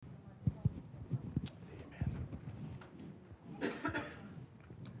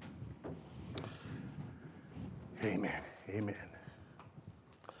Amen.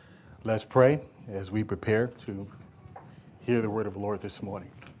 Let's pray as we prepare to hear the word of the Lord this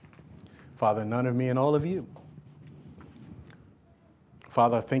morning. Father, none of me and all of you.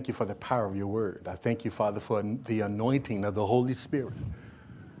 Father, I thank you for the power of your word. I thank you, Father, for the anointing of the Holy Spirit.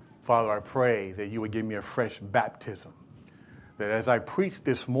 Father, I pray that you would give me a fresh baptism, that as I preach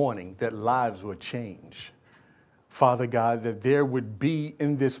this morning, that lives would change. Father God, that there would be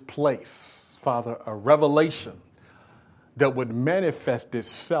in this place, Father, a revelation that would manifest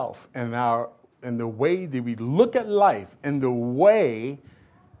itself in the way that we look at life, in the way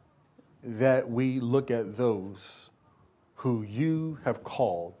that we look at those who you have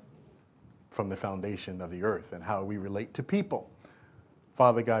called from the foundation of the earth and how we relate to people.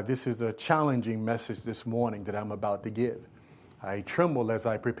 Father God, this is a challenging message this morning that I'm about to give. I tremble as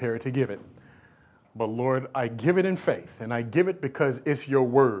I prepare to give it. But Lord, I give it in faith, and I give it because it's your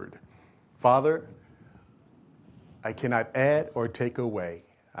word. Father, I cannot add or take away.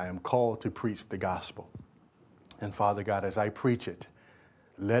 I am called to preach the gospel. And Father God, as I preach it,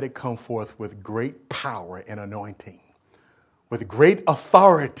 let it come forth with great power and anointing, with great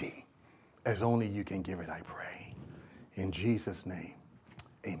authority, as only you can give it, I pray. In Jesus' name,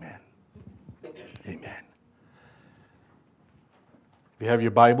 amen. Amen. If you have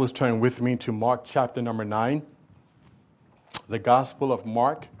your Bibles, turn with me to Mark chapter number 9. The Gospel of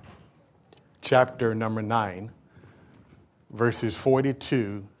Mark, chapter number 9. Verses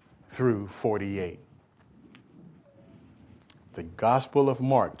 42 through 48. The Gospel of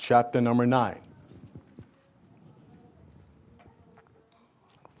Mark, chapter number 9.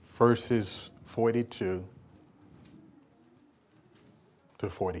 Verses 42 to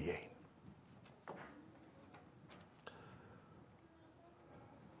 48.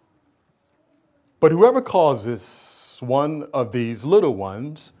 But whoever causes one of these little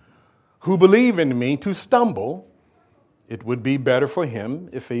ones who believe in me to stumble, it would be better for him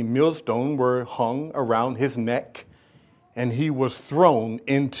if a millstone were hung around his neck and he was thrown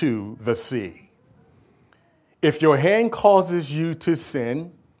into the sea. If your hand causes you to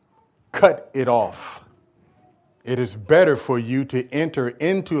sin, cut it off. It is better for you to enter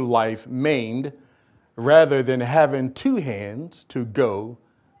into life maimed rather than having two hands to go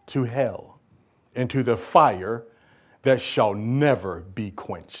to hell, into the fire that shall never be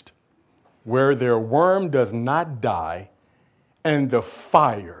quenched, where their worm does not die and the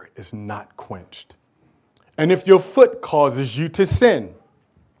fire is not quenched. And if your foot causes you to sin,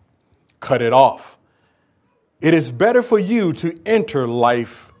 cut it off. It is better for you to enter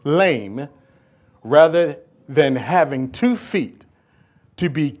life lame rather than having 2 feet to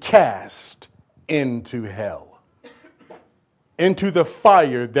be cast into hell, into the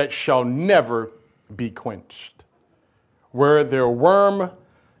fire that shall never be quenched, where their worm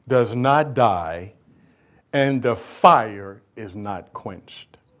does not die and the fire is not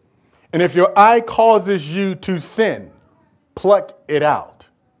quenched. And if your eye causes you to sin, pluck it out.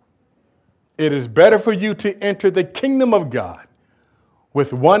 It is better for you to enter the kingdom of God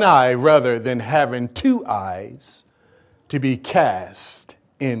with one eye rather than having 2 eyes to be cast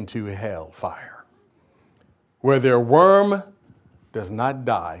into hell fire, where their worm does not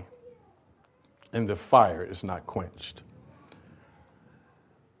die and the fire is not quenched.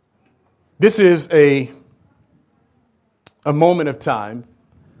 This is a moment of time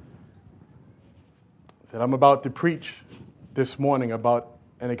that I'm about to preach this morning about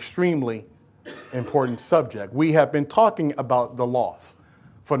an extremely important subject. We have been talking about the lost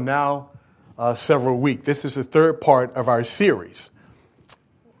for now several weeks. This is the 3rd part of our series.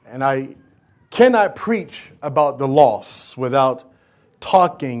 And I cannot preach about the lost without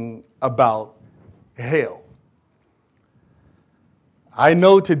talking about hell. I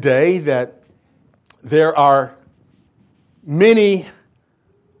know today that there are many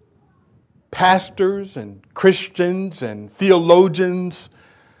pastors and Christians and theologians,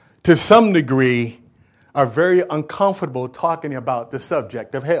 to some degree, are very uncomfortable talking about the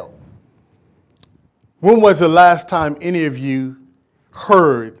subject of hell. When was the last time any of you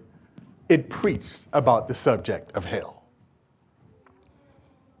heard it preached about the subject of hell?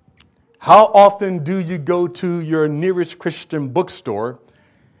 How often do you go to your nearest Christian bookstore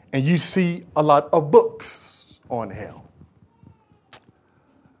and you see a lot of books on hell?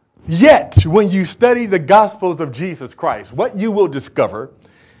 Yet, when you study the Gospels of Jesus Christ, what you will discover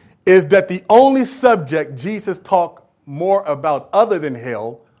is that the only subject Jesus talked more about other than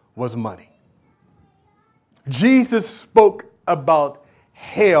hell was money. Jesus spoke about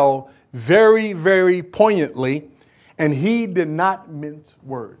hell very, very poignantly, and he did not mince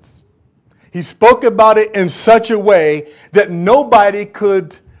words. He spoke about it in such a way that nobody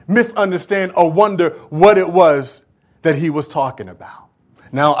could misunderstand or wonder what it was that he was talking about.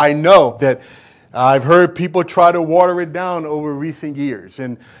 Now, I know that I've heard people try to water it down over recent years.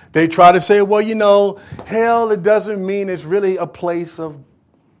 And they try to say, well, hell, it doesn't mean it's really a place of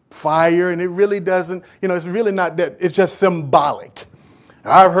fire. And it really doesn't, it's really not that. It's just symbolic.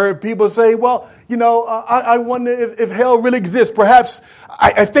 I've heard people say, well, I wonder if hell really exists. Perhaps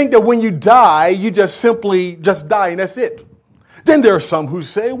I think that when you die, you just simply just die and that's it. Then there are some who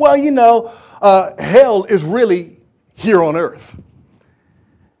say, well, hell is really here on earth.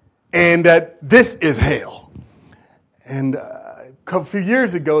 And that this is hell. And a few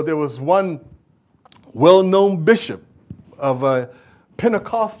years ago, there was one well-known bishop of a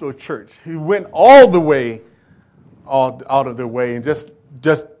Pentecostal church who went all the way out of their way and just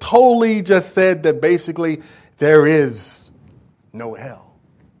totally just said that basically there is no hell.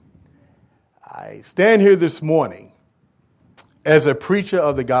 I stand here this morning as a preacher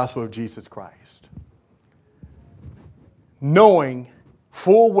of the gospel of Jesus Christ, knowing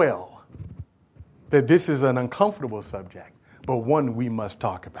full well that this is an uncomfortable subject, but one we must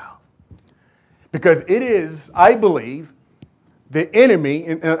talk about. Because it is, I believe, the enemy,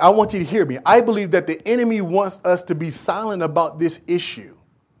 and I want you to hear me, I believe that the enemy wants us to be silent about this issue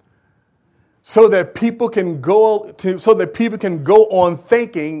so that people can go on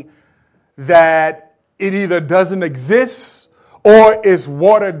thinking that it either doesn't exist or is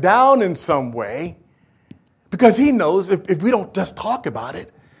watered down in some way. Because he knows if we don't just talk about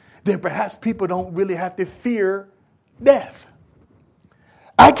it, then perhaps people don't really have to fear death.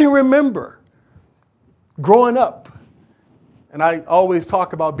 I can remember growing up, and I always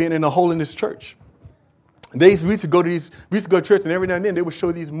talk about being in a holiness church. We used to go to church, and every now and then they would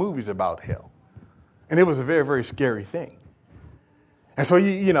show these movies about hell. And it was a very, very scary thing. And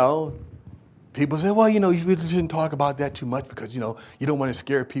so, people say, well, you really shouldn't talk about that too much because, you don't want to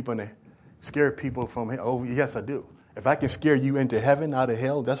scare people from hell. Oh, yes, I do. If I can scare you into heaven out of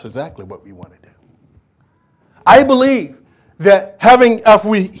hell, that's exactly what we want to do. I believe that if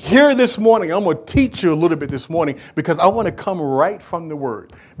we hear this morning, I'm going to teach you a little bit this morning because I want to come right from the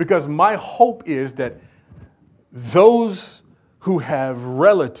word. Because my hope is that those who have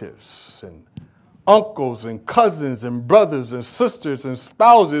relatives and uncles and cousins and brothers and sisters and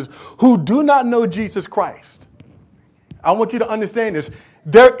spouses who do not know Jesus Christ, I want you to understand this.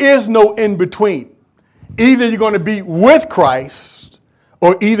 There is no in between. Either you're going to be with Christ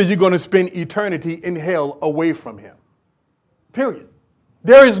or either you're going to spend eternity in hell away from him. Period.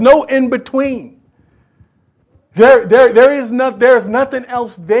 There is no in between. There's nothing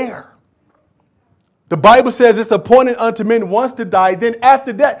else there. The Bible says it's appointed unto men once to die. Then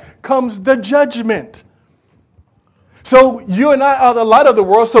after that comes the judgment. So you and I are the light of the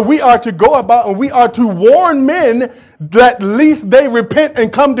world. So we are to go about and we are to warn men that at least they repent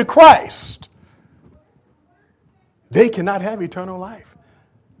and come to Christ. They cannot have eternal life.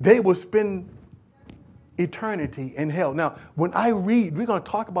 They will spend eternity in hell. Now, when I read, we're going to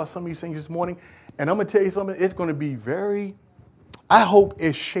talk about some of these things this morning, and I'm going to tell you something. It's going to be I hope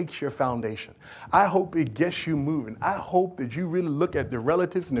it shakes your foundation. I hope it gets you moving. I hope that you really look at the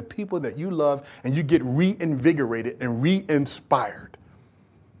relatives and the people that you love and you get reinvigorated and re-inspired.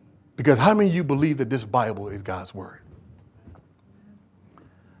 Because how many of you believe that this Bible is God's word?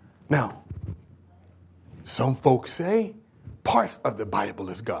 Now, some folks say parts of the Bible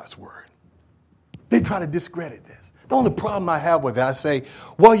is God's word. They try to discredit this. The only problem I have with that, I say,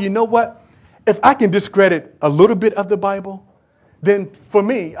 well, you know what? If I can discredit a little bit of the Bible, then for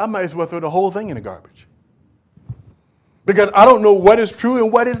me, I might as well throw the whole thing in the garbage. Because I don't know what is true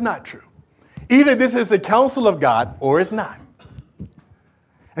and what is not true. Either this is the counsel of God or it's not.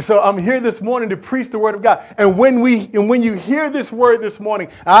 And so I'm here this morning to preach the word of God. And when you hear this word this morning,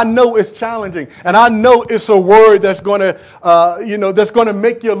 I know it's challenging, and I know it's a word that's going to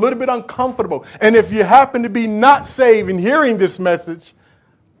make you a little bit uncomfortable. And if you happen to be not saved and hearing this message,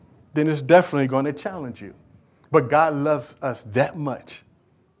 then it's definitely going to challenge you. But God loves us that much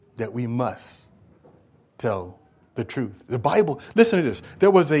that we must tell the truth. The Bible, listen to this.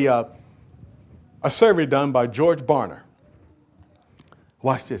 There was a survey done by George Barner.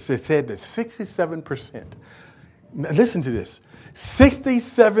 Watch this. It said that 67%, listen to this,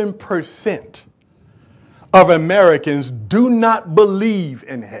 67% of Americans do not believe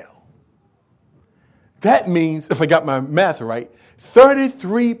in hell. That means, if I got my math right,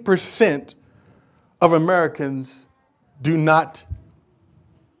 33% of Americans do not,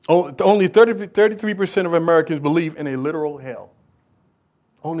 only 33% of Americans believe in a literal hell.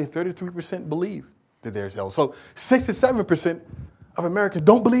 Only 33% believe that there's hell. So 67% of Americans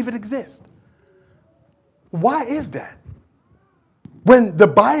don't believe it exists. Why is that? When the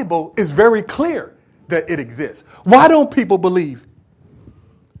Bible is very clear that it exists. Why don't people believe?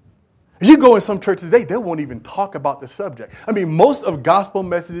 You go in some churches today, they won't even talk about the subject. I mean, most of gospel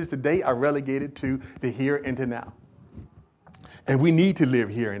messages today are relegated to the here and to now. And we need to live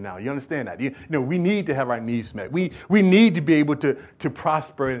here and now. You understand that? You know, we need to have our needs met. We need to be able to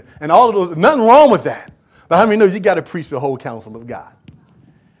prosper and all of those. Nothing wrong with that. But how many know you got to preach the whole counsel of God?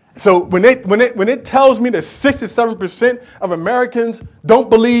 So when it tells me that 67% of Americans don't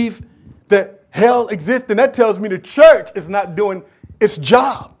believe that hell exists, then that tells me the church is not doing its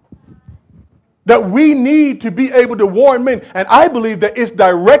job. That we need to be able to warn men. And I believe that it's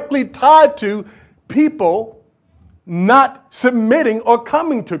directly tied to people not submitting or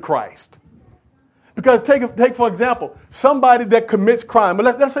coming to Christ. Because take for example, somebody that commits crime.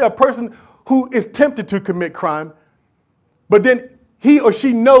 Let's say a person who is tempted to commit crime, but then he or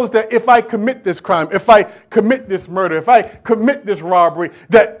she knows that if I commit this crime, if I commit this murder, if I commit this robbery,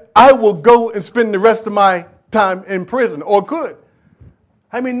 that I will go and spend the rest of my time in prison or could.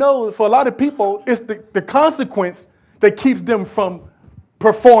 I mean, no, for a lot of people, it's the consequence that keeps them from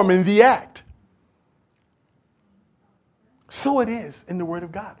performing the act. So it is in the Word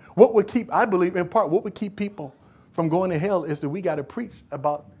of God. What would keep, I believe in part, what would keep people from going to hell is that we got to preach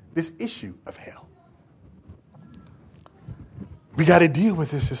about this issue of hell. We got to deal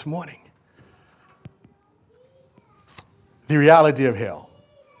with this morning. The reality of hell.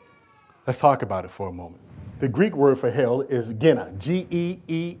 Let's talk about it for a moment. The Greek word for hell is Gehenna,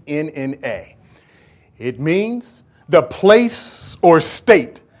 Gehenna. It means the place or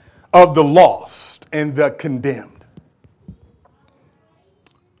state of the lost and the condemned.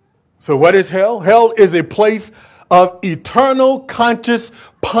 So what is hell? Hell is a place of eternal conscious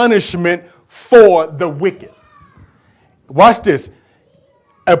punishment for the wicked. Watch this.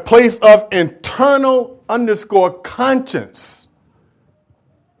 A place of internal conscience.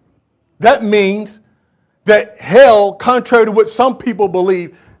 That means that hell, contrary to what some people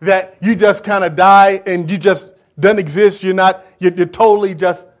believe, that you just kind of die and you just don't exist. You're totally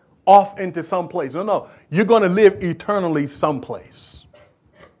just off into some place. No. You're going to live eternally someplace.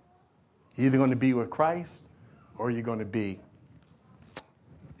 You're either going to be with Christ or you're going to be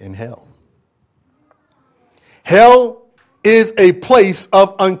in hell. Hell is a place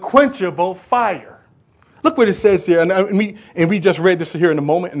of unquenchable fire. Look what it says here, and we just read this here in a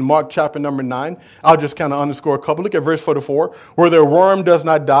moment in Mark chapter number 9. I'll just kind of underscore a couple. Look at verse 44, where the worm does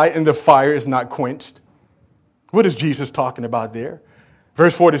not die and the fire is not quenched. What is Jesus talking about there?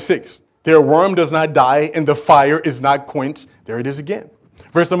 Verse 46, their worm does not die and the fire is not quenched. There it is again.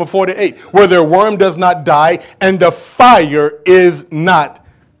 Verse number 48, where their worm does not die and the fire is not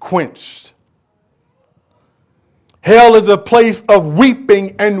quenched. Hell is a place of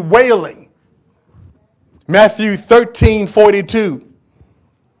weeping and wailing. Matthew 13:42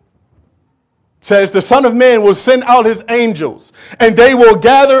 says, the Son of Man will send out his angels, and they will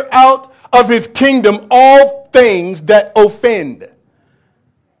gather out of his kingdom all things that offend,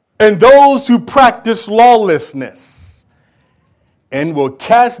 and those who practice lawlessness, and will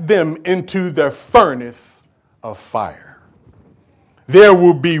cast them into the furnace of fire. There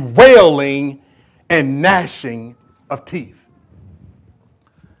will be wailing and gnashing of teeth.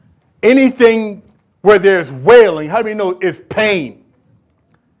 Anything where there's wailing, how do we know it's pain?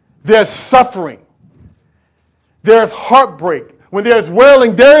 There's suffering. There's heartbreak. When there's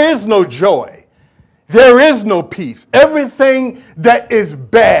wailing, there is no joy. There is no peace. Everything that is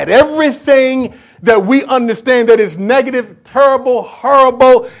bad, everything that we understand that is negative, terrible,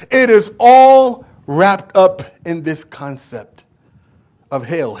 horrible, it is all wrapped up in this concept of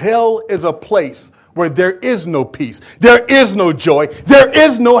hell. Hell is a place where there is no peace. There is no joy. There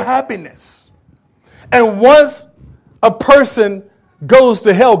is no happiness. And once a person goes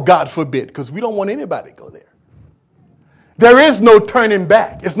to hell, God forbid, because we don't want anybody to go there, there is no turning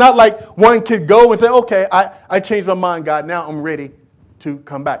back. It's not like one could go and say, okay, I changed my mind, God, now I'm ready to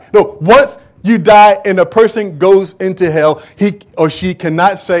come back. No, once you die and a person goes into hell, he or she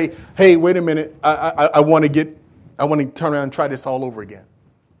cannot say, hey, wait a minute, I want to turn around and try this all over again.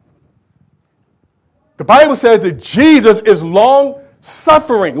 The Bible says that Jesus is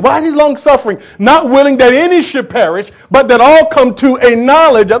long-suffering. Why is he long-suffering? Not willing that any should perish, but that all come to a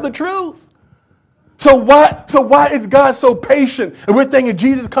knowledge of the truth. So why is God so patient? And we're thinking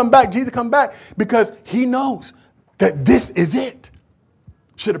Jesus come back, because he knows that this is it.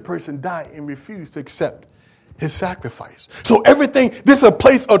 Should a person die and refuse to accept his sacrifice. So everything, this is a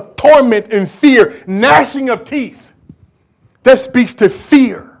place of torment and fear, gnashing of teeth. That speaks to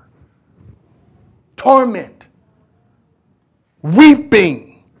fear. Torment,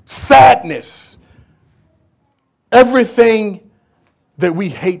 weeping, sadness, everything that we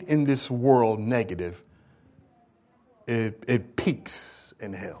hate in this world negative, it peaks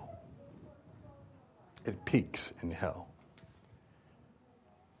in hell. It peaks in hell.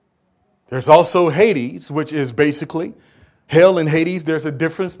 There's also Hades, which is basically hell and Hades. There's a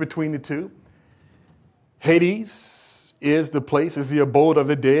difference between the two. Hades is the abode of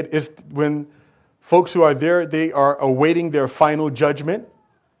the dead. It's when folks who are there, they are awaiting their final judgment.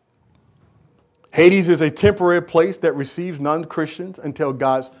 Hades is a temporary place that receives non-Christians until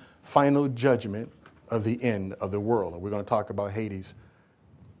God's final judgment of the end of the world. And we're going to talk about Hades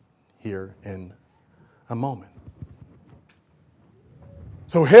here in a moment.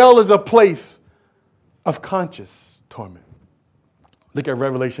 So hell is a place of conscious torment. Look at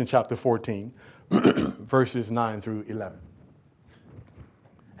Revelation chapter 14, verses 9 through 11.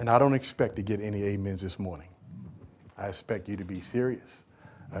 And I don't expect to get any amens this morning. I expect you to be serious.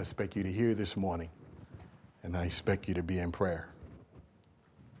 I expect you to hear this morning. And I expect you to be in prayer.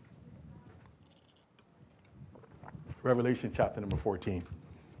 Revelation chapter number 14,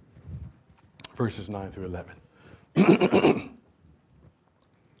 verses 9 through 11.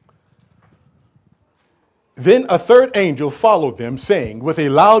 Then a third angel followed them, saying with a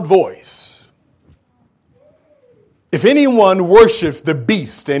loud voice, if anyone worships the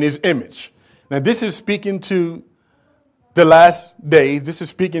beast and his image. Now this is speaking to the last days. This is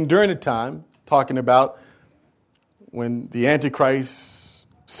speaking during the time, talking about when the Antichrist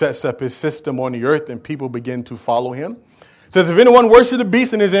sets up his system on the earth and people begin to follow him. It says, if anyone worships the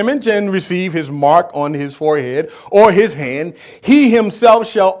beast in his image and receive his mark on his forehead or his hand, he himself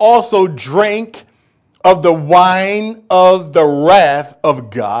shall also drink of the wine of the wrath of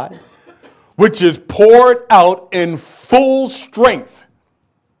God, which is poured out in full strength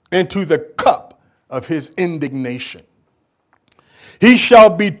into the cup of his indignation. He shall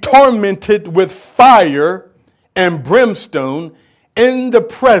be tormented with fire and brimstone in the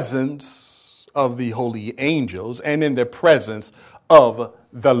presence of the holy angels and in the presence of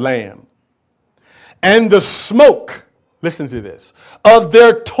the Lamb. And the smoke, listen to this, of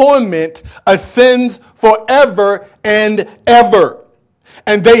their torment ascends forever and ever.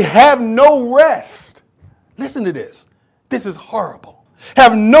 And they have no rest. Listen to this. This is horrible.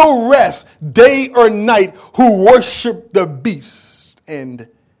 Have no rest day or night who worship the beast and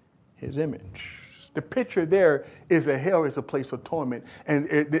his image. The picture there is that hell is a place of torment, and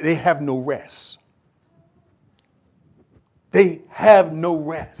they have no rest. They have no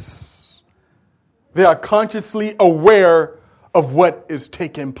rest. They are consciously aware of what is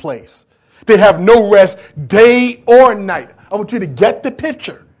taking place. They have no rest day or night. I want you to get the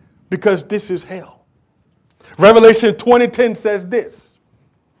picture because this is hell. Revelation 20:10 says this.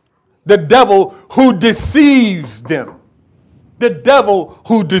 The devil who deceives them. The devil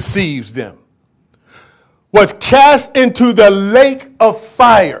who deceives them was cast into the lake of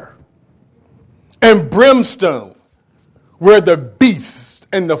fire and brimstone where the beast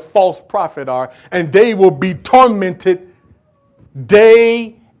and the false prophet are, and they will be tormented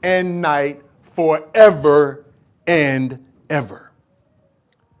day and night forever and ever.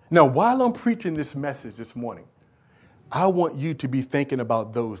 Now, while I'm preaching this message this morning, I want you to be thinking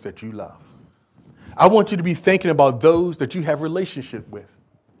about those that you love. I want you to be thinking about those that you have relationship with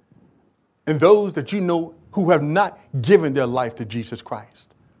and those that you know who have not given their life to Jesus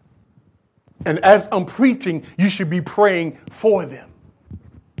Christ. And as I'm preaching, you should be praying for them.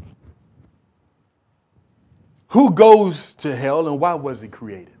 Who goes to hell and why was it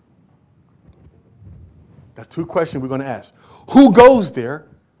created? That's two questions we're going to ask. Who goes there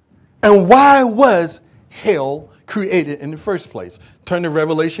and why was hell created in the first place? Turn to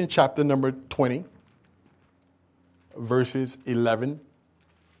Revelation chapter number 20, verses 11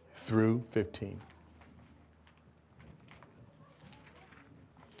 through 15.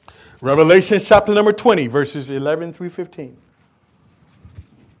 Revelation chapter number 20, verses 11 through 15.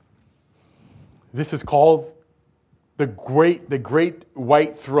 This is called the great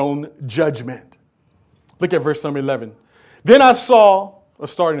white throne judgment. Look at verse number 11. Then I saw,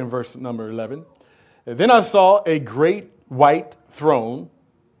 starting in verse number 11, then I saw a great white throne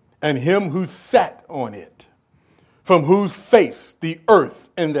and him who sat on it, from whose face the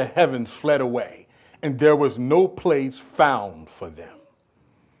earth and the heavens fled away, and there was no place found for them.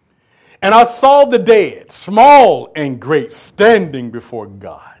 And I saw the dead, small and great, standing before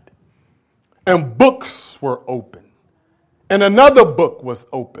God. And books were opened. And another book was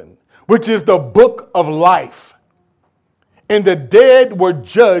opened, which is the book of life. And the dead were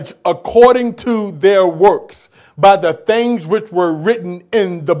judged according to their works by the things which were written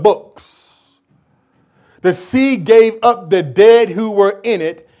in the books. The sea gave up the dead who were in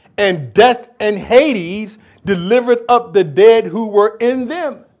it, and death and Hades delivered up the dead who were in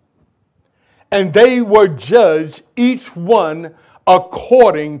them. And they were judged, each one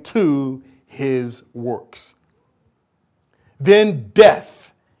according to his works. Then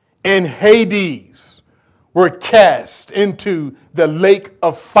death and Hades were cast into the lake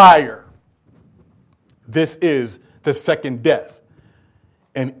of fire. This is the second death.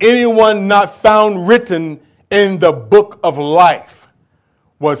 And anyone not found written in the book of life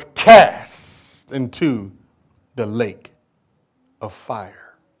was cast into the lake of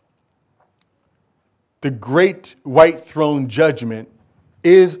fire. The great white throne judgment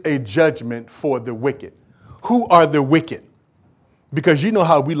is a judgment for the wicked. Who are the wicked? Because you know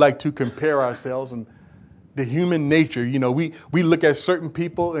how we like to compare ourselves and the human nature. You know, we look at certain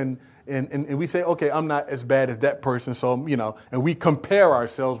people and we say, okay, I'm not as bad as that person. So, you know, and we compare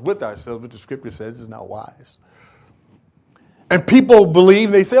ourselves, which the scripture says is not wise. And people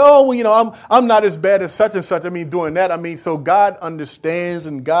believe, they say, oh, well, you know, I'm not as bad as such and such. I mean, doing that. I mean, so God understands,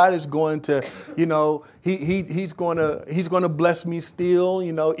 and God is going to, you know, he's going to bless me still,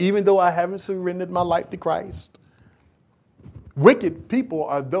 you know, even though I haven't surrendered my life to Christ. Wicked people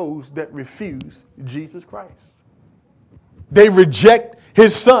are those that refuse Jesus Christ. They reject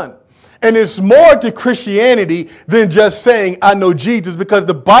his son. And it's more to Christianity than just saying, I know Jesus, because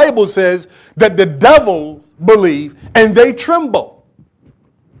the Bible says that the devils believe and they tremble.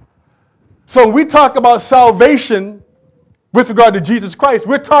 So when we talk about salvation with regard to Jesus Christ,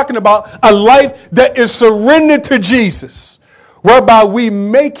 we're talking about a life that is surrendered to Jesus, whereby we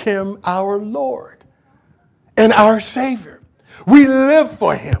make him our Lord and our Savior. We live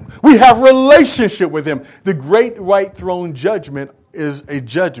for him. We have relationship with him. The great white throne judgment is a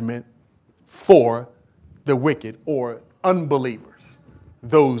judgment for the wicked or unbelievers,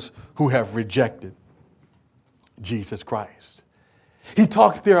 those who have rejected Jesus Christ. He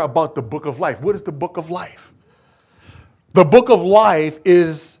talks there about the book of life. What is the book of life? The book of life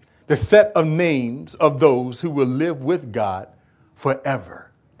is the set of names of those who will live with God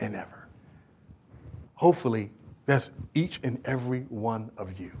forever and ever. Hopefully, that's each and every one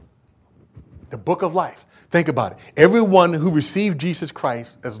of you. The book of life. Think about it. Everyone who received Jesus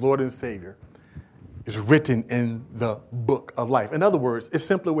Christ as Lord and Savior is written in the book of life. In other words, it's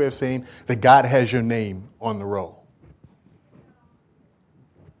simply a way of saying that God has your name on the roll.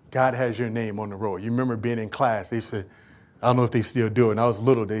 God has your name on the roll. You remember being in class, they said, I don't know if they still do it. When I was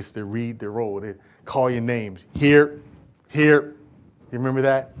little, they used to read the roll. They call your names. Here. You remember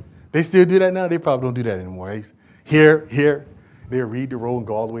that? They still do that now? They probably don't do that anymore. Here. They read the roll and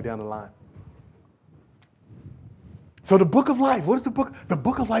go all the way down the line. So the book of life, what is the book? The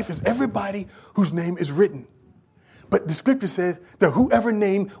book of life is everybody whose name is written. But the scripture says that whoever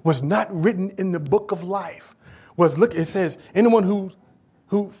name was not written in the book of life was, look, it says, anyone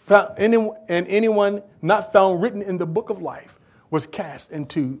anyone not found written in the book of life was cast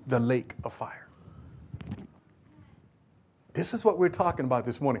into the lake of fire. This is what we're talking about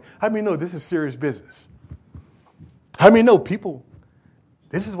this morning. How many know this is serious business? How many know people?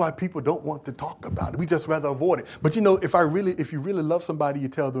 This is why people don't want to talk about it. We just rather avoid it. But you know, if you really love somebody, you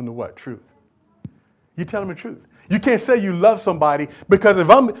tell them the what? Truth. You tell them the truth. You can't say you love somebody because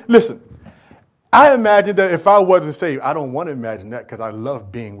listen, I imagine that if I wasn't saved, I don't want to imagine that because I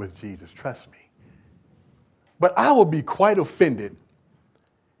love being with Jesus. Trust me. But I would be quite offended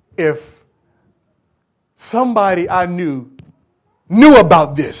if somebody I knew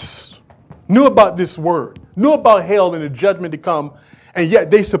about this word, knew about hell and the judgment to come, and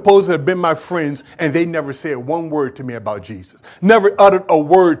yet they supposed to have been my friends, and they never said one word to me about Jesus. Never uttered a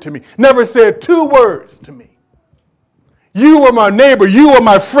word to me. Never said two words to me. You were my neighbor. You were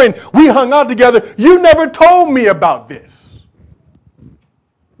my friend. We hung out together. You never told me about this.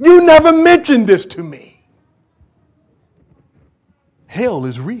 You never mentioned this to me. Hell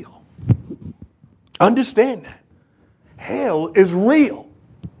is real. Understand that. Hell is real.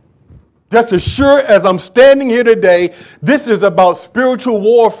 Just as sure as I'm standing here today, this is about spiritual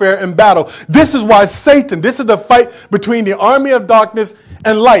warfare and battle. This is why Satan, this is the fight between the army of darkness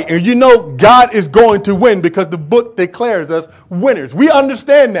and light. And you know God is going to win because the book declares us winners. We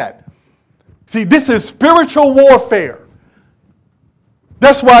understand that. See, this is spiritual warfare.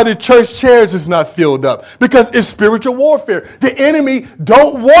 That's why the church chairs is not filled up, because it's spiritual warfare. The enemy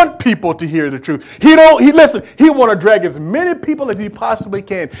don't want people to hear the truth. He want to drag as many people as he possibly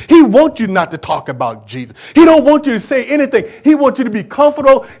can. He wants you not to talk about Jesus. He don't want you to say anything. He wants you to be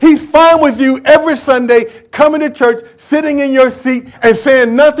comfortable. He's fine with you every Sunday coming to church, sitting in your seat and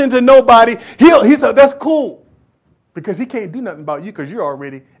saying nothing to nobody. He said, that's cool, because he can't do nothing about you because you're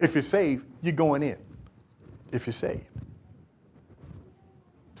already, if you're saved, you're going in if you're saved.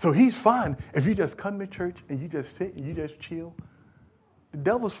 So he's fine if you just come to church and you just sit and you just chill. The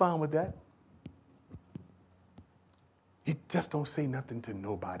devil's fine with that. He just don't say nothing to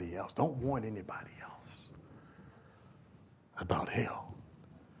nobody else. Don't warn anybody else about hell.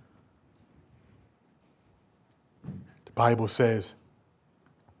 The Bible says,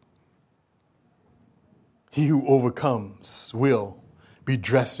 he who overcomes will be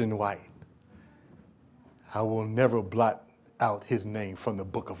dressed in white. I will never blot out his name from the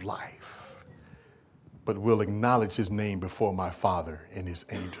book of life, but will acknowledge his name before my Father and his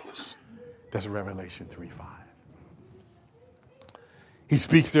angels. That's Revelation 3:5. He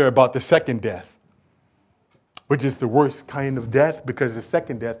speaks there about the second death, which is the worst kind of death, because the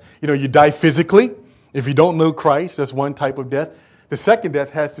second death, you die physically. If you don't know Christ, that's one type of death. The second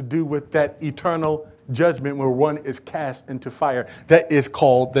death has to do with that eternal judgment where one is cast into fire. That is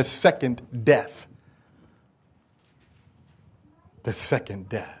called the second death. The second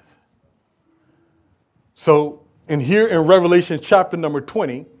death. So, here in Revelation chapter number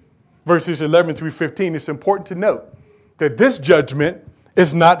 20, verses 11 through 15, it's important to note that this judgment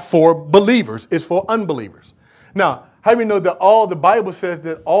is not for believers, it's for unbelievers. Now, how do we know that the Bible says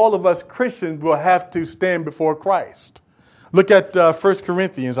that all of us Christians will have to stand before Christ? Look at 1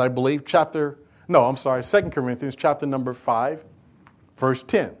 Corinthians, I believe, 2 Corinthians chapter number 5, verse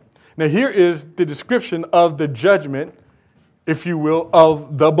 10. Now, here is the description of the judgment, if you will,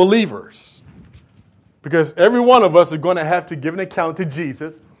 of the believers. Because every one of us is going to have to give an account to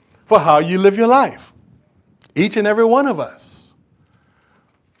Jesus for how you live your life. Each and every one of us.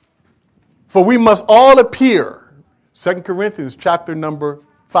 For we must all appear, 2 Corinthians chapter number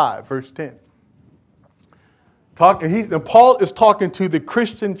 5, verse 10. Paul is talking to the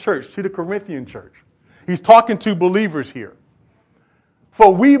Christian church, to the Corinthian church. He's talking to believers here.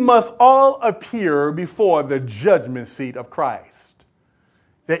 For we must all appear before the judgment seat of Christ,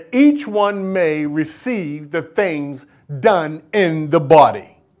 that each one may receive the things done in the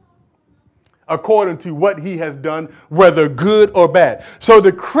body, according to what he has done, whether good or bad. So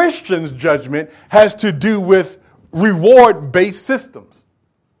the Christian's judgment has to do with reward-based systems.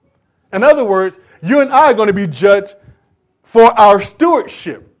 In other words, you and I are going to be judged for our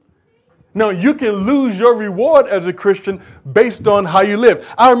stewardship. Now, you can lose your reward as a Christian based on how you live.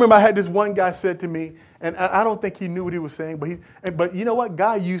 I remember I had this one guy said to me, and I don't think he knew what he was saying, but you know what?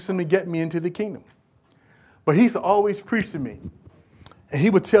 God used him to get me into the kingdom. But he used to always preach to me. And he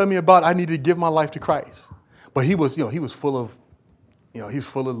would tell me about I needed to give my life to Christ. But he was full of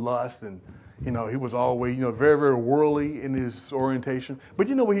lust, and he was always, very, very worldly in his orientation. But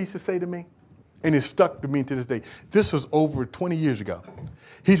you know what he used to say to me? And it stuck to me to this day. This was over 20 years ago.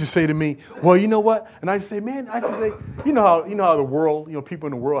 He used to say to me, well, you know what? And I used to say, man, you know how the world, people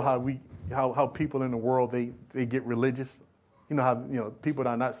in the world, how people in the world, they get religious. You know how, people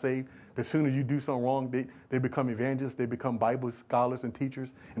that are not saved, as soon as you do something wrong, they become evangelists, they become Bible scholars and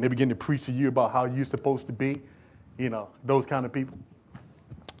teachers, and they begin to preach to you about how you're supposed to be, those kind of people.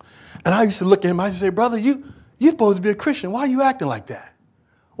 And I used to look at him, I used to say, brother, you're supposed to be a Christian. Why are you acting like that?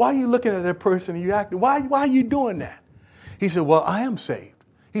 Why are you looking at that person and you acting? Why are you doing that? He said, well, I am saved.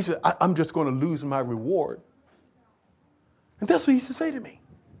 He said, I'm just going to lose my reward. And that's what he used to say to me.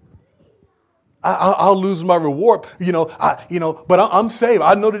 I'll lose my reward, but I'm saved.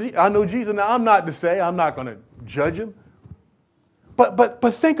 I know Jesus. Now, I'm not to say I'm not going to judge him. But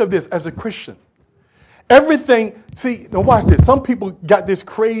think of this as a Christian. Everything, now watch this. Some people got this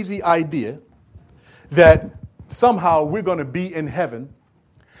crazy idea that somehow we're going to be in heaven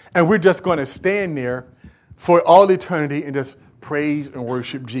and we're just going to stand there for all eternity and just praise and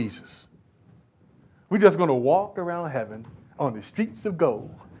worship Jesus. We're just going to walk around heaven on the streets of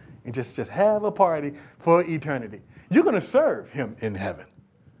gold and just have a party for eternity. You're going to serve him in heaven.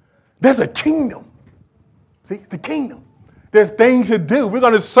 There's a kingdom. See, the kingdom. There's things to do. We're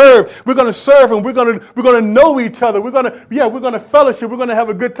going to serve. We're going to serve him. We're going to know each other. We're going to fellowship. We're going to have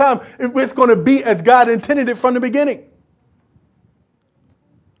a good time. It's going to be as God intended it from the beginning.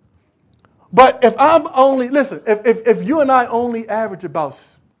 But if you and I only average about,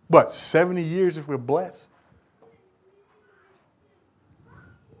 70 years if we're blessed?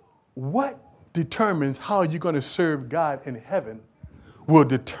 What determines how you're going to serve God in heaven will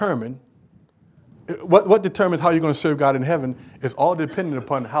determine, what determines how you're going to serve God in heaven is all dependent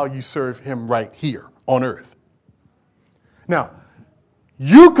upon how you serve him right here on earth. Now,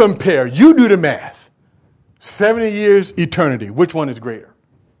 you do the math. 70 years, eternity. Which one is greater?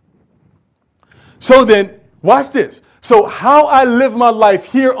 So then, watch this. So how I live my life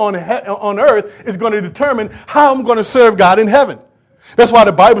here on earth is going to determine how I'm going to serve God in heaven. That's why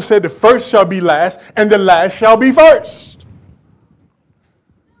the Bible said the first shall be last and the last shall be first.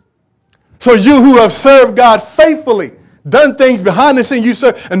 So you who have served God faithfully, done things behind the scene you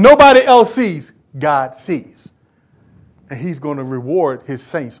serve, and nobody else sees, God sees. And he's going to reward his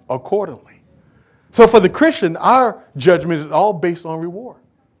saints accordingly. So for the Christian, our judgment is all based on reward.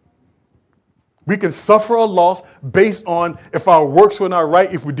 We can suffer a loss based on if our works were not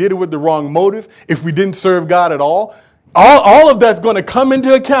right, if we did it with the wrong motive, if we didn't serve God at all. All of that's going to come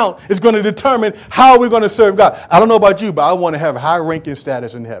into account. It's going to determine how we're going to serve God. I don't know about you, but I want to have high ranking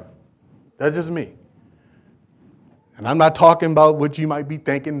status in heaven. That's just me. And I'm not talking about what you might be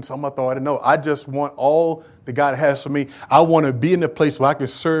thinking, some authority. No, I just want all that God has for me. I want to be in a place where I can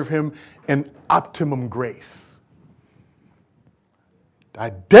serve him in optimum grace. I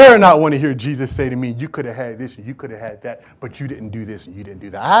dare not want to hear Jesus say to me, you could have had this and you could have had that, but you didn't do this and you didn't do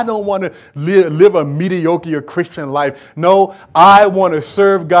that. I don't want to live a mediocre Christian life. No, I want to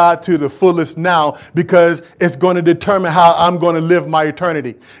serve God to the fullest now because it's going to determine how I'm going to live my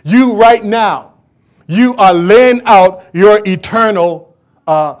eternity. You right now, you are laying out your eternal,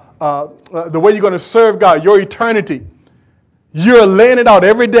 the way you're going to serve God, your eternity. You're laying it out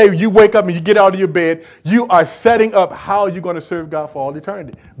every day. You wake up and you get out of your bed. You are setting up how you're going to serve God for all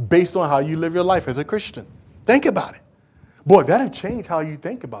eternity based on how you live your life as a Christian. Think about it. Boy, that'll change how you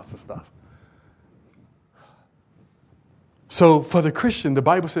think about some stuff. So for the Christian, the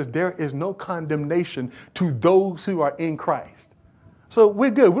Bible says there is no condemnation to those who are in Christ. So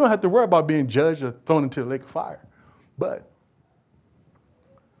we're good. We don't have to worry about being judged or thrown into the lake of fire. But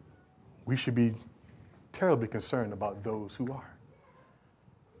we should be terribly concerned about those who are.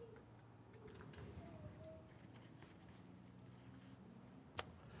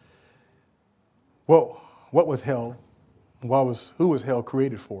 Well, what was hell? Who was hell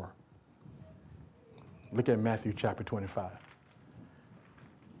created for? Look at Matthew chapter 25.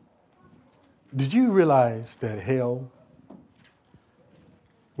 Did you realize that hell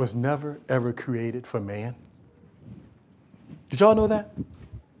was never, ever created for man? Did y'all know that?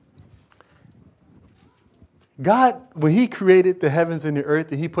 God, when he created the heavens and the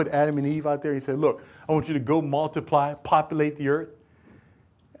earth and he put Adam and Eve out there, he said, look, I want you to go multiply, populate the earth.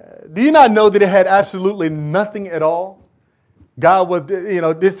 Do you not know that it had absolutely nothing at all? God was,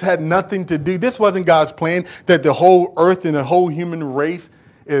 this had nothing to do. This wasn't God's plan, that the whole earth and the whole human race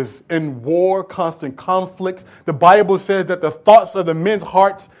is in war, constant conflicts. The Bible says that the thoughts of the men's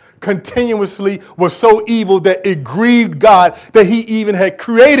hearts continuously were so evil that it grieved God that he even had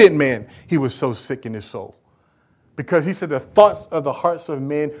created man. He was so sick in his soul. Because he said the thoughts of the hearts of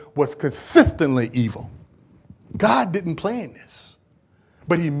men was consistently evil. God didn't plan this.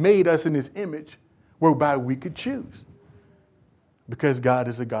 But he made us in his image whereby we could choose. Because God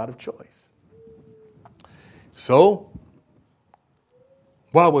is a God of choice. So,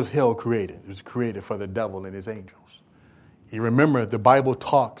 why was hell created? It was created for the devil and his angels. You remember the Bible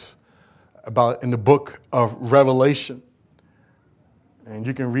talks about in the book of Revelation. And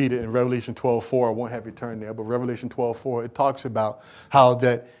you can read it in Revelation 12:4. I won't have you turn there, but Revelation 12:4, it talks about how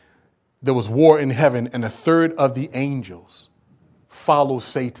that there was war in heaven and a third of the angels followed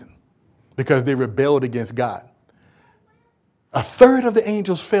Satan because they rebelled against God. A third of the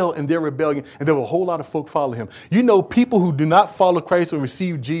angels fell in their rebellion, and there were a whole lot of folk follow him. You know, people who do not follow Christ or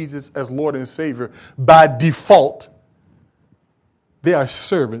receive Jesus as Lord and Savior, by default, they are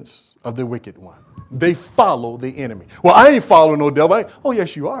servants of the wicked one. They follow the enemy. Well, I ain't following no devil. Oh,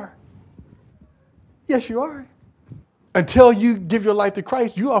 yes, you are. Yes, you are. Until you give your life to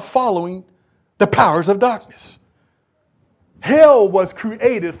Christ, you are following the powers of darkness. Hell was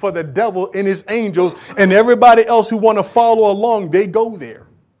created for the devil and his angels, and everybody else who want to follow along, they go there.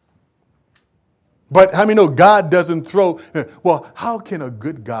 But how many know God doesn't throw? Well, how can a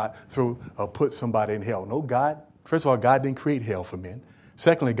good God put somebody in hell? No, God. First of all, God didn't create hell for men.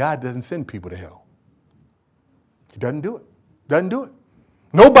 Secondly, God doesn't send people to hell. He doesn't do it. Doesn't do it.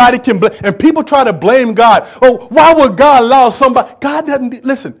 Nobody can blame. And people try to blame God. Oh, why would God allow somebody? God doesn't.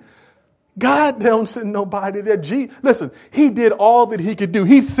 Listen, God don't send nobody there. Listen, he did all that he could do.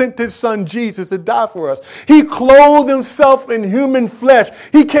 He sent his son Jesus to die for us. He clothed himself in human flesh.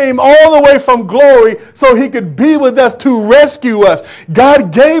 He came all the way from glory so he could be with us to rescue us.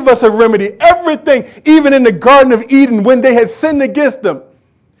 God gave us a remedy. Everything, even in the Garden of Eden when they had sinned against him.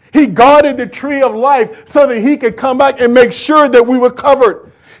 He guarded the tree of life so that he could come back and make sure that we were covered.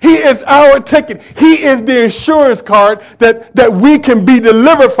 He is our ticket. He is the insurance card that we can be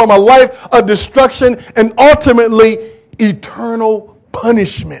delivered from a life of destruction and ultimately eternal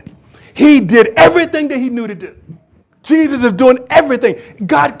punishment. He did everything that he knew to do. Jesus is doing everything.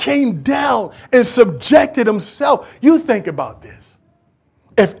 God came down and subjected himself. You think about this.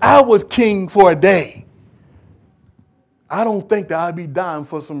 If I was king for a day, I don't think that I'd be dying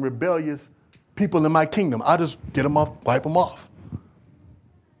for some rebellious people in my kingdom. I'll just get them off, wipe them off.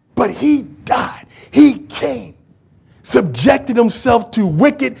 But he died. He came, subjected himself to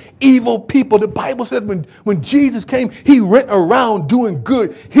wicked, evil people. The Bible says when Jesus came, he went around doing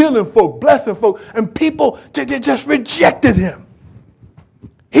good, healing folk, blessing folk, and people just rejected him.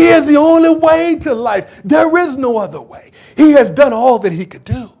 He is the only way to life. There is no other way. He has done all that he could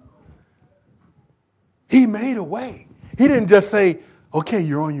do. He made a way. He didn't just say, okay,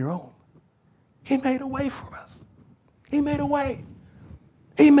 you're on your own. He made a way for us. He made a way.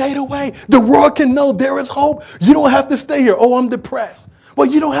 He made a way. The world can know there is hope. You don't have to stay here. Oh, I'm depressed. Well,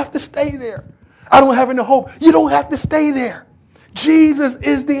 you don't have to stay there. I don't have any hope. You don't have to stay there. Jesus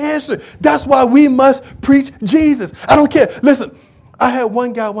is the answer. That's why we must preach Jesus. I don't care. Listen, I had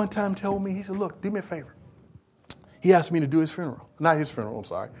one guy one time tell me, he said, look, do me a favor. He asked me to do his funeral. Not his funeral, I'm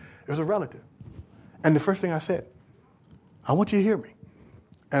sorry. It was a relative. And the first thing I said, I want you to hear me.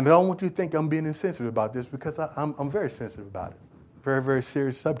 And I don't want you to think I'm being insensitive about this because I'm very sensitive about it. Very, very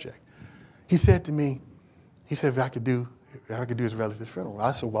serious subject. He said to me, he said, if I could do his relative's funeral.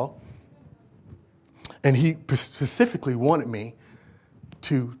 I said, well. And he specifically wanted me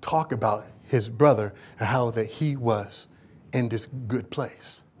to talk about his brother and how that he was in this good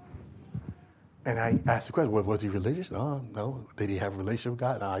place. And I asked the question, well, was he religious? No. Did he have a relationship with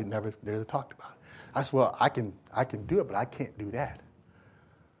God? No, I never talked about it. I said, well, I can do it, but I can't do that.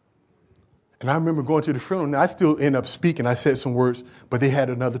 And I remember going to the funeral, and I still end up speaking. I said some words, but they had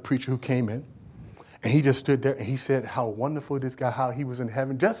another preacher who came in, and he just stood there, and he said how wonderful this guy, how he was in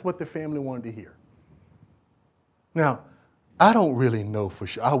heaven, just what the family wanted to hear. Now, I don't really know for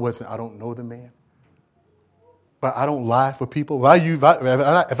sure. I don't know the man, but I don't lie for people. If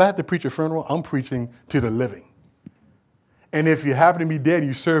I have to preach a funeral, I'm preaching to the living. And if you happen to be dead,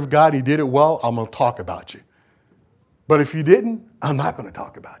 you serve God, he did it well, I'm going to talk about you. But if you didn't, I'm not going to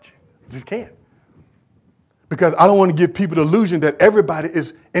talk about you. Just can't. Because I don't want to give people the illusion that everybody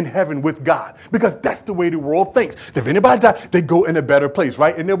is in heaven with God. Because that's the way the world thinks. If anybody dies, they go in a better place,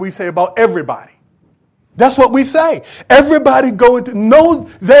 right? And then we say about everybody. That's what we say. Everybody go into, no,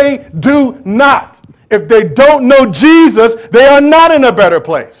 they do not. If they don't know Jesus, they are not in a better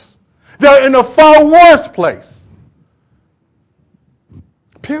place. They're in a far worse place.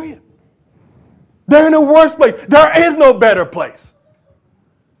 Period. They're in a worse place. There is no better place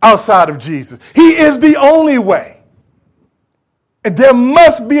outside of Jesus. He is the only way. And there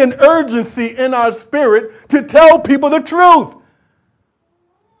must be an urgency in our spirit to tell people the truth.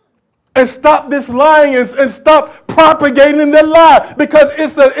 And stop this lying and stop propagating the lie. Because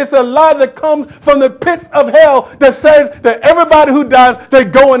it's a lie that comes from the pits of hell that says that everybody who dies, they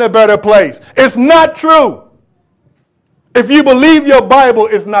go in a better place. It's not true. If you believe your Bible,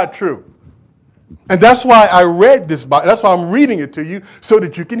 it's not true. And that's why I read this Bible. That's why I'm reading it to you, so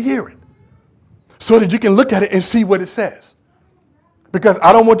that you can hear it. So that you can look at it and see what it says. Because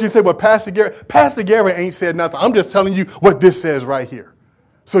I don't want you to say, well, Pastor Gary ain't said nothing. I'm just telling you what this says right here.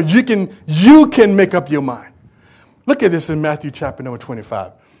 So you can make up your mind. Look at this in Matthew chapter number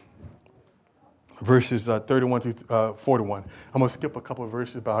 25. Verses 31 through 41. I'm going to skip a couple of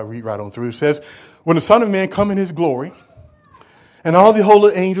verses, but I'll read right on through. It says, when the Son of Man come in his glory, and all the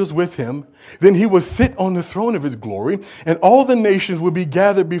holy angels with him, then he will sit on the throne of his glory, and all the nations will be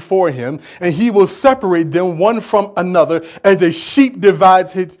gathered before him, and he will separate them one from another, as a sheep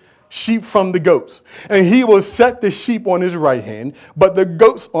divides his sheep from the goats. And he will set the sheep on his right hand, but the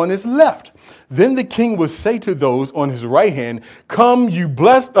goats on his left. Then the king will say to those on his right hand, come, you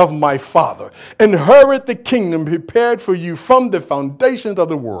blessed of my Father, inherit the kingdom prepared for you from the foundations of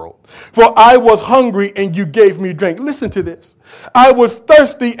the world. For I was hungry and you gave me drink. Listen to this. I was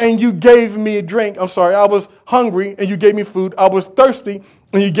thirsty and you gave me a drink. I was hungry and you gave me food. I was thirsty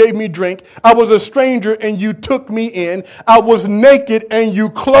and you gave me drink. I was a stranger and you took me in. I was naked and you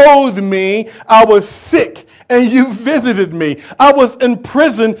clothed me. I was sick and you visited me. I was in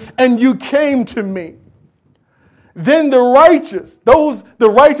prison and you came to me. Then the righteous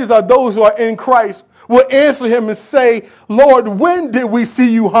are those who are in Christ, will answer him and say, Lord, when did we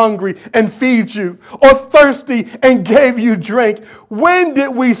see you hungry and feed you, or thirsty and gave you drink? When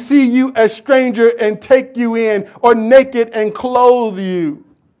did we see you a stranger and take you in, or naked and clothe you?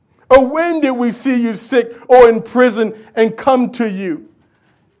 Or when did we see you sick or in prison and come to you?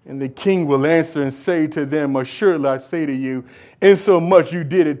 And the king will answer and say to them, assuredly I say to you, insomuch you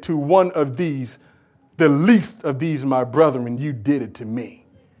did it to one of these, the least of these my brethren, you did it to me.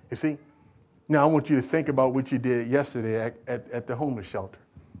 You see? Now I want you to think about what you did yesterday at the homeless shelter.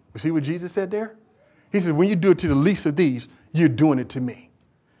 You see what Jesus said there? He said, when you do it to the least of these, you're doing it to me.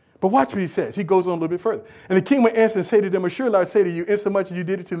 But watch what he says. He goes on a little bit further. And the king will answer and say to them, assuredly I say to you, insomuch as you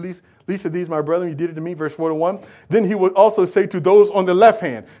did it to least of these, my brethren, you did it to me, verse 41. Then he will also say to those on the left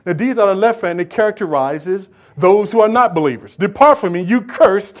hand. Now these are the left hand that characterizes those who are not believers. Depart from me, you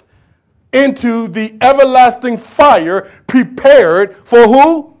cursed, into the everlasting fire prepared for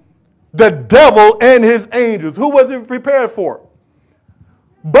who? The devil and his angels. Who was it prepared for?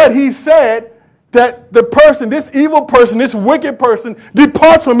 But he said that the person, this evil person, this wicked person,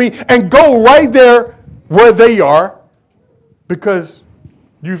 depart from me and go right there where they are because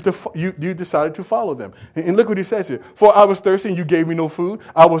you decided to follow them. And look what he says here. For I was thirsty and you gave me no food.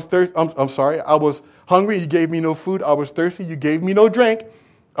 I was hungry and you gave me no food. I was thirsty, you gave me no drink.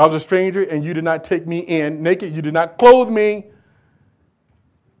 I was a stranger and you did not take me in. Naked, you did not clothe me.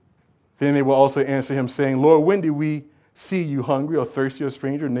 Then they will also answer him saying, Lord, when did we see you hungry or thirsty or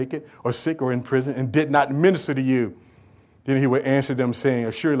stranger, naked or sick or in prison and did not minister to you? Then he would answer them saying,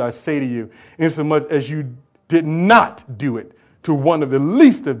 assuredly I say to you, insomuch as you did not do it to one of the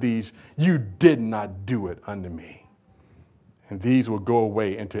least of these, you did not do it unto me. And these will go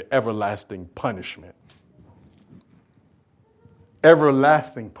away into everlasting punishment.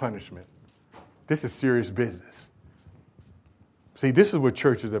 Everlasting punishment. This is serious business. See, this is what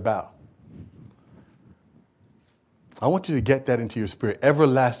church is about. I want you to get that into your spirit.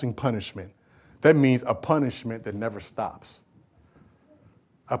 Everlasting punishment. That means a punishment that never stops.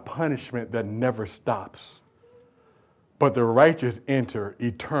 A punishment that never stops. But the righteous enter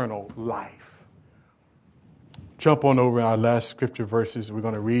eternal life. Jump on over in our last scripture verses we're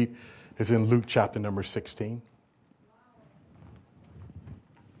going to read. Is in Luke chapter number 16.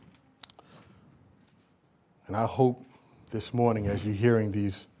 And I hope this morning as you're hearing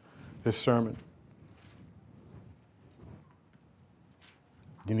this sermon,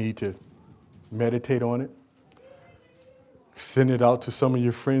 you need to meditate on it. Send it out to some of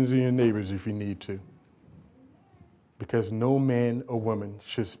your friends and your neighbors if you need to. Because no man or woman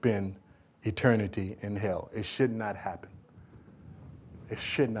should spend eternity in hell. It should not happen. It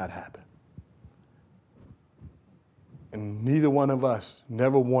should not happen. And neither one of us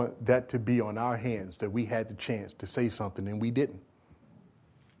never want that to be on our hands, that we had the chance to say something and we didn't.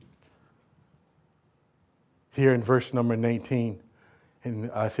 Here in verse number 19,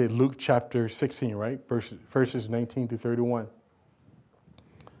 and I said Luke chapter 16, right? Verses 19 to 31.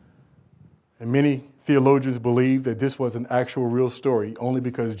 And many theologians believe that this was an actual real story only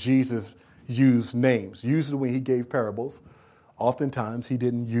because Jesus used names. Usually when he gave parables, oftentimes he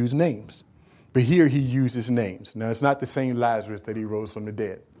didn't use names. But here he uses names. Now, it's not the same Lazarus that he rose from the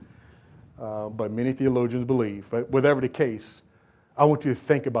dead. But many theologians believe. But whatever the case, I want you to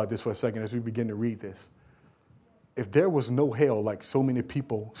think about this for a second as we begin to read this. If there was no hell like so many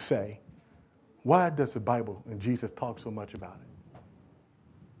people say, why does the Bible and Jesus talk so much about it?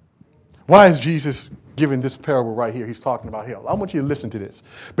 Why is Jesus giving this parable right here? He's talking about hell. I want you to listen to this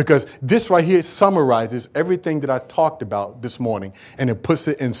because this right here summarizes everything that I talked about this morning and it puts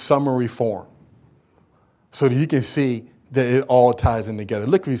it in summary form so that you can see that it all ties in together.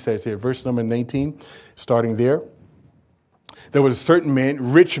 Look what he says here, verse number 19, starting there. There was a certain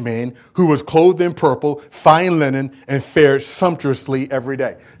man, rich man, who was clothed in purple, fine linen, and fared sumptuously every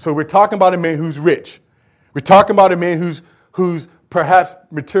day. So we're talking about a man who's rich. We're talking about a man who's perhaps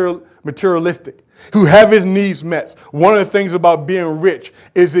materialistic, who have his needs met. One of the things about being rich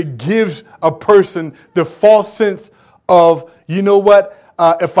is it gives a person the false sense of, you know what,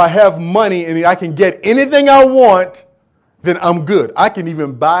 if I have money and I can get anything I want, then I'm good. I can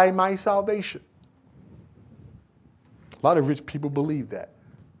even buy my salvation. A lot of rich people believe that.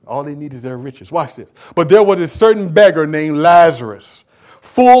 All they need is their riches. Watch this. But there was a certain beggar named Lazarus,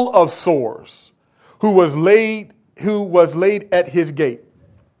 full of sores, who was laid at his gate,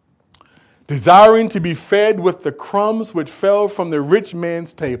 desiring to be fed with the crumbs which fell from the rich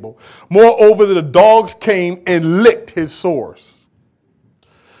man's table. Moreover, the dogs came and licked his sores.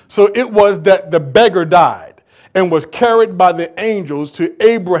 So it was that the beggar died and was carried by the angels to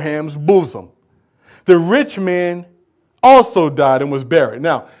Abraham's bosom. The rich man also died and was buried.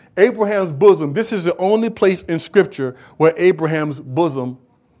 Now, Abraham's bosom, this is the only place in Scripture where Abraham's bosom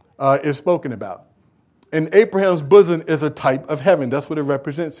is spoken about. And Abraham's bosom is a type of heaven. That's what it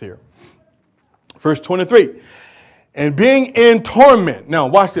represents here. Verse 23. And being in torment. Now,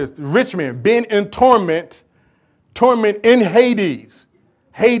 watch this. Rich man, being in torment in Hades.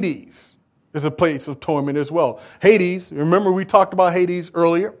 Hades is a place of torment as well. Hades, remember we talked about Hades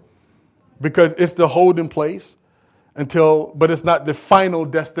earlier? Because it's the holding place. But it's not the final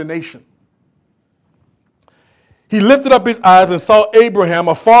destination. He lifted up his eyes and saw Abraham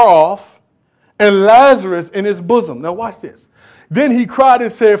afar off and Lazarus in his bosom. Now watch this. Then he cried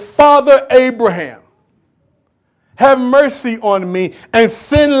and said, Father Abraham, have mercy on me and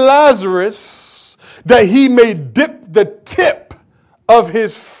send Lazarus that he may dip the tip of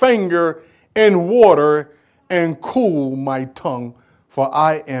his finger in water and cool my tongue, for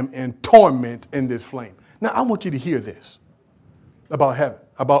I am in torment in this flame. Now, I want you to hear this about heaven,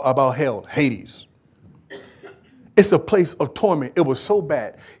 about hell, Hades. It's a place of torment. It was so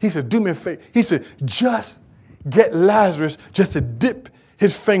bad. He said, do me a favor. He said, just get Lazarus just to dip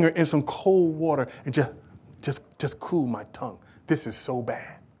his finger in some cold water and just cool my tongue. This is so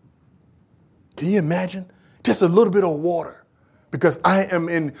bad. Can you imagine? Just a little bit of water because I am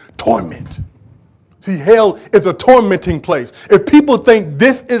in torment. See, hell is a tormenting place. If people think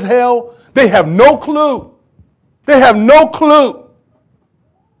this is hell, they have no clue. They have no clue.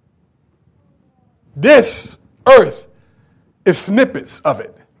 This earth is snippets of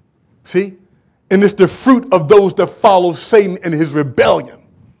it. See? And it's the fruit of those that follow Satan and his rebellion.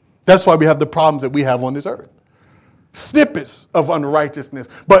 That's why we have the problems that we have on this earth. Snippets of unrighteousness.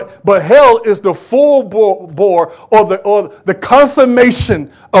 But hell is the full bore or the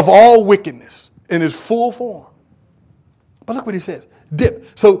consummation of all wickedness in its full form. But look what he says. Dip.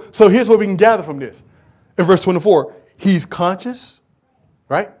 So here's what we can gather from this. In verse 24, he's conscious,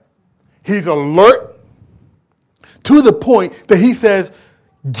 right? He's alert to the point that he says,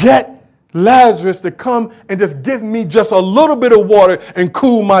 get Lazarus to come and just give me just a little bit of water and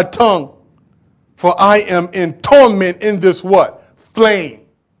cool my tongue. For I am in torment in this what? Flame.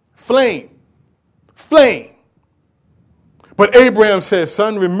 Flame. Flame. But Abraham says,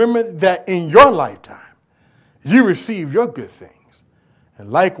 son, remember that in your lifetime you received your good things,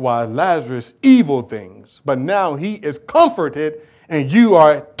 and likewise Lazarus evil things. But now he is comforted and you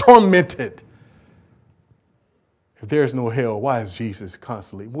are tormented. If there is no hell, why is Jesus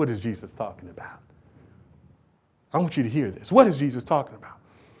constantly? What is Jesus talking about? I want you to hear this. What is Jesus talking about?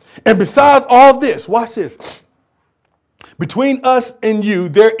 And besides all this, watch this. Between us and you,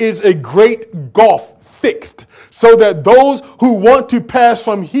 there is a great gulf fixed, so that those who want to pass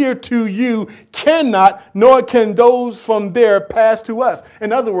from here to you cannot, nor can those from there pass to us.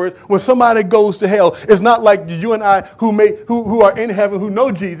 In other words, when somebody goes to hell, it's not like you and I who are in heaven, who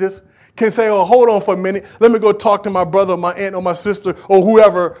know Jesus, can say, oh, hold on for a minute. Let me go talk to my brother, or my aunt, or my sister, or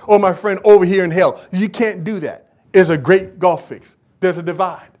whoever, or my friend over here in hell. You can't do that. It's a great gulf fix. There's a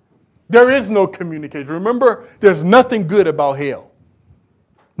divide. There is no communication. Remember, there's nothing good about hell.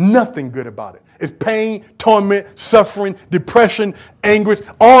 Nothing good about it. It's pain, torment, suffering, depression, anguish.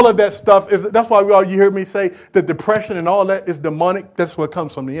 All of that stuff that's why you hear me say that depression and all that is demonic. That's what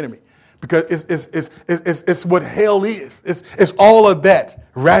comes from the enemy. Because it's what hell is. It's all of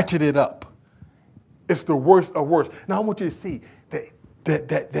that ratcheted up. It's the worst of worst. Now I want you to see that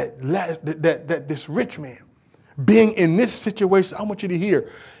this rich man being in this situation, I want you to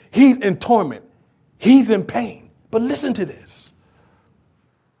hear, he's in torment. He's in pain. But listen to this.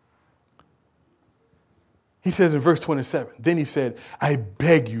 He says in verse 27, then he said, I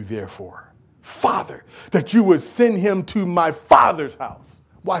beg you therefore, Father, that you would send him to my father's house.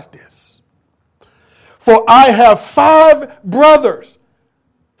 Watch this. For I have 5 brothers.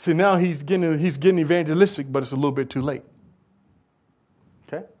 See, now he's getting evangelistic, but it's a little bit too late.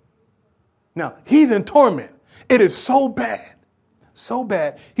 Okay? Now, he's in torment. It is so bad. So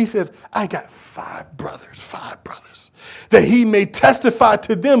bad. He says, I got 5 brothers, that he may testify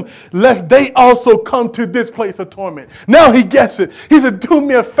to them, lest they also come to this place of torment. Now he gets it. He said, do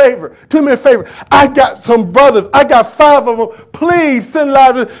me a favor. I got some brothers. I got 5 of them. Please send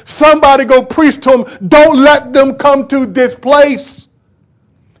Lazarus. Somebody go preach to them. Don't let them come to this place.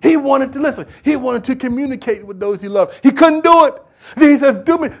 He wanted to listen. He wanted to communicate with those he loved. He couldn't do it. Then he says,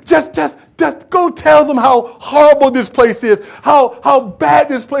 do me, just go tell them how horrible this place is, how bad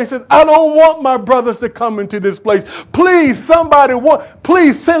this place is. I don't want my brothers to come into this place. Please,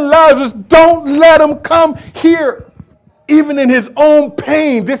 please send Lazarus. Don't let him come here. Even in his own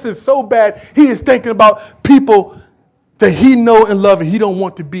pain, this is so bad. He is thinking about people that he know and love, and he don't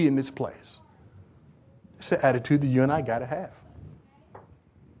want to be in this place. It's an attitude that you and I got to have.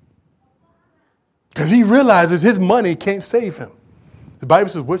 Because he realizes his money can't save him. The Bible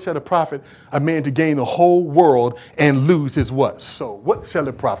says, what shall it profit a man to gain the whole world and lose his what? So what shall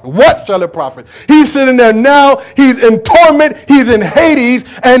it profit? What shall it profit? He's sitting there now. He's in torment. He's in Hades.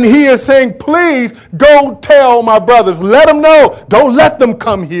 And he is saying, please go tell my brothers. Let them know. Don't let them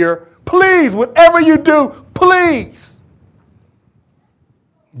come here. Please, whatever you do, please.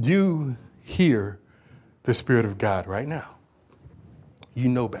 You hear the Spirit of God right now. You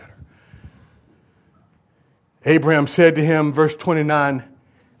know better. Abraham said to him, verse 29,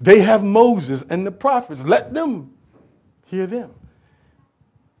 they have Moses and the prophets. Let them hear them.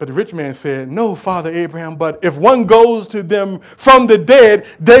 But the rich man said, no, Father Abraham, but if one goes to them from the dead,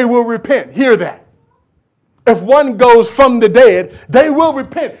 they will repent. Hear that. If one goes from the dead, they will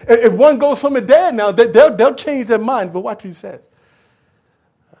repent. If one goes from the dead now, they'll change their mind. But watch what he says.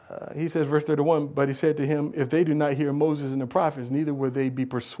 He says, verse 31, but he said to him, if they do not hear Moses and the prophets, neither will they be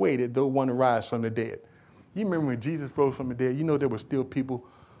persuaded, though one arise from the dead. You remember when Jesus rose from the dead, you know there were still people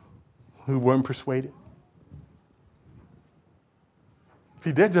who weren't persuaded?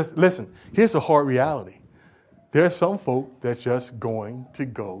 See, listen, here's the hard reality. There's some folk that's just going to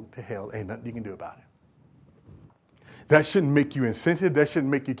go to hell. Ain't nothing you can do about it. That shouldn't make you insensitive. That shouldn't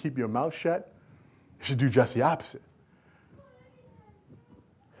make you keep your mouth shut. You should do just the opposite.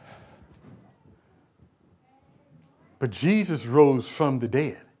 But Jesus rose from the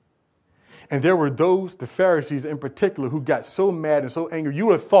dead. And there were those, the Pharisees in particular, who got so mad and so angry. You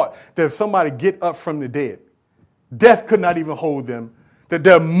would have thought that if somebody get up from the dead, death could not even hold them, that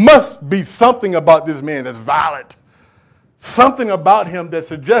there must be something about this man that's violent. Something about him that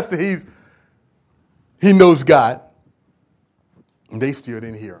suggests that he knows God. And they still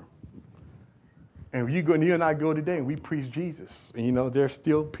didn't hear him. And you and I go today and we preach Jesus. And you know, there's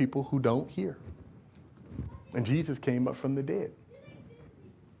still people who don't hear. And Jesus came up from the dead.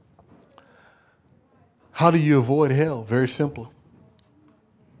 How do you avoid hell? Very simple.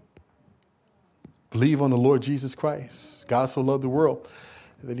 Believe on the Lord Jesus Christ. God so loved the world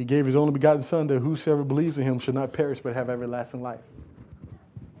that he gave his only begotten Son, that whosoever believes in him should not perish but have everlasting life.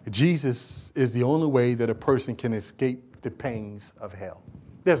 Jesus is the only way that a person can escape the pangs of hell.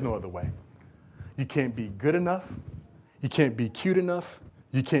 There's no other way. You can't be good enough. You can't be cute enough.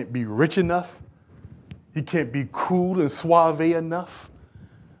 You can't be rich enough. You can't be cool and suave enough.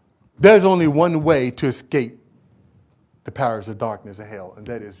 There's only one way to escape the powers of darkness and hell, and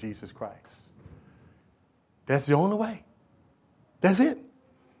that is Jesus Christ. That's the only way. That's it.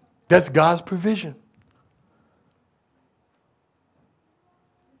 That's God's provision.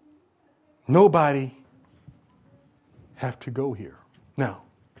 Nobody have to go here. Now,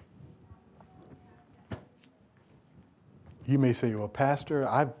 you may say, well, Pastor,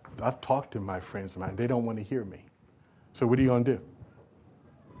 I've talked to my friends of mine. They don't want to hear me. So what are you going to do?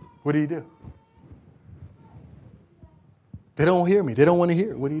 What do you do? They don't hear me. They don't want to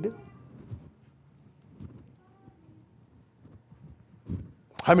hear. What do you do?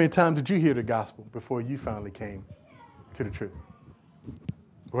 How many times did you hear the gospel before you finally came to the truth?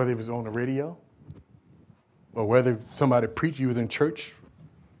 Whether it was on the radio, or whether somebody preached, you was in church,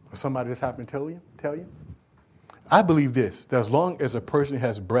 or somebody just happened to tell you. I believe this, that as long as a person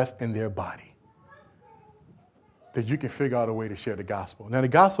has breath in their body, that you can figure out a way to share the gospel. Now, the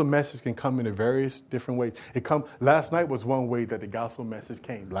gospel message can come in various different ways. Last night was one way that the gospel message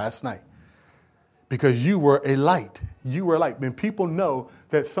came, last night. Because you were a light. You were a light. When people know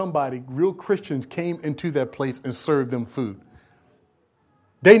that somebody, real Christians, came into that place and served them food.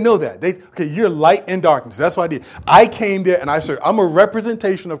 They know that. You're light in darkness. That's what I did. I came there and I served. I'm a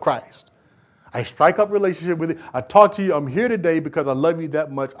representation of Christ. I strike up relationship with you. I talk to you. I'm here today because I love you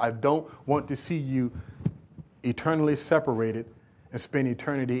that much. I don't want to see you eternally separated and spend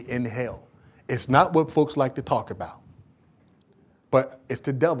eternity in hell. It's not what folks like to talk about. But it's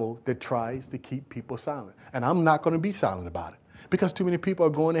the devil that tries to keep people silent. And I'm not going to be silent about it. Because too many people are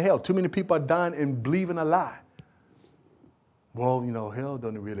going to hell. Too many people are dying and believing a lie. Well, hell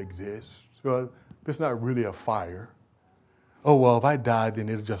doesn't really exist. So it's not really a fire. Oh, well, if I die, then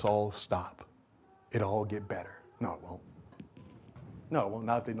it'll just all stop. It'll all get better. No, it won't. No, it won't.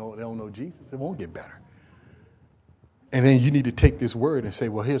 Not if they don't know Jesus. It won't get better. And then you need to take this word and say,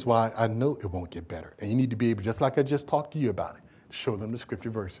 well, here's why I know it won't get better. And you need to be able, just like I just talked to you about it, to show them the scripture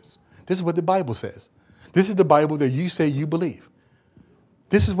verses. This is what the Bible says. This is the Bible that you say you believe.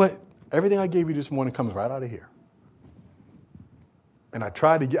 This is what, everything I gave you this morning comes right out of here. And I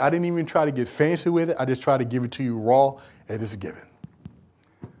didn't even try to get fancy with it. I just tried to give it to you raw as it's given.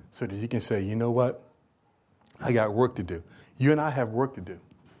 So that you can say, you know what? I got work to do. You and I have work to do.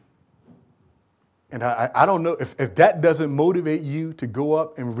 And I don't know, if that doesn't motivate you to go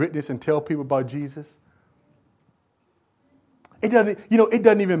up and witness and tell people about Jesus, it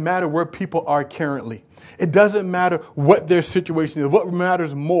doesn't even matter where people are currently. It doesn't matter what their situation is. What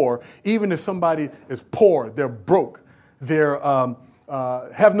matters more, even if somebody is poor, they're broke, they're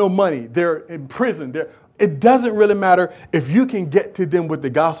have no money, they're in prison. It doesn't really matter if you can get to them with the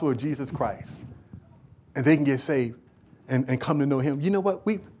gospel of Jesus Christ and they can get saved and come to know him. You know what?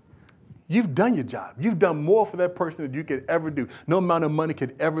 You've done your job. You've done more for that person than you could ever do. No amount of money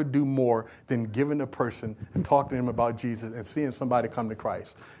could ever do more than giving a person and talking to them about Jesus and seeing somebody come to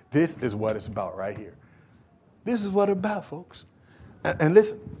Christ. This is what it's about right here. This is what it's about, folks. And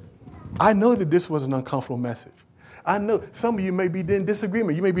listen, I know that this was an uncomfortable message. I know some of you may be in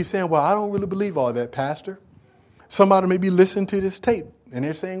disagreement. You may be saying, well, I don't really believe all that, Pastor. Somebody may be listening to this tape and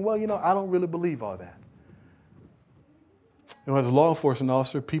they're saying, well, I don't really believe all that. As a law enforcement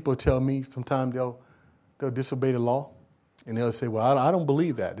officer, people tell me sometimes they'll disobey the law and they'll say, well, I don't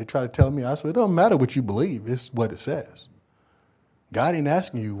believe that. They try to tell me, I say, it doesn't matter what you believe, it's what it says. God ain't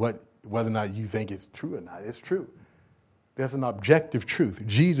asking you whether or not you think it's true or not. It's true. There's an objective truth.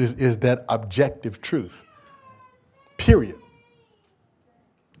 Jesus is that objective truth. Period.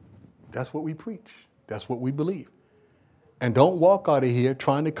 That's what we preach. That's what we believe. And don't walk out of here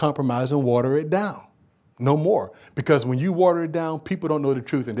trying to compromise and water it down. No more. Because when you water it down, people don't know the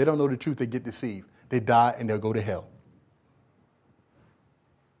truth. And they don't know the truth, they get deceived. They die and they'll go to hell.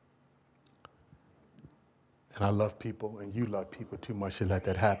 And I love people and you love people too much to let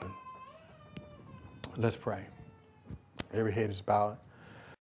that happen. Let's pray. Every head is bowed.